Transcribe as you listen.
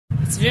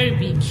It's very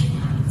big.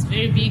 It's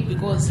very big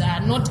because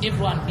not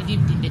everyone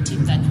believed in the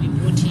team that we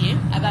brought here.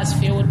 Others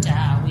felt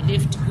we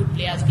left good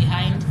players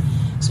behind,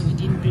 so we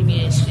didn't bring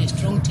a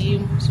strong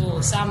team.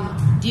 So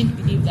some didn't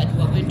believe that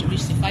we were going to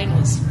reach the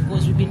finals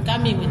because we've been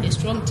coming with a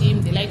strong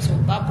team, the likes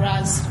of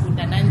Barbara's,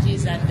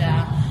 Kundananji's and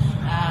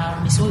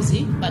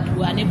Misozi, but we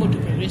were unable to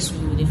progress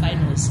to the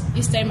finals.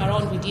 This time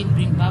around, we didn't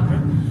bring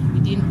Barbara, we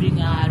didn't bring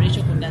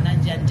Rachel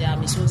Kundananji and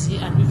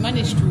Misozi, and we've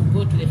managed to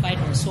go to the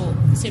finals. So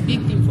it's a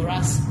big thing for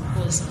us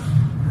because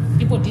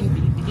people didn't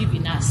believe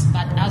in us,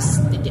 but as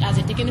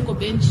a technical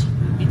bench,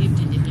 we believed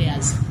in the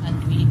players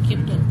and we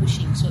kept on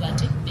pushing so that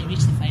they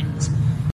reached the final.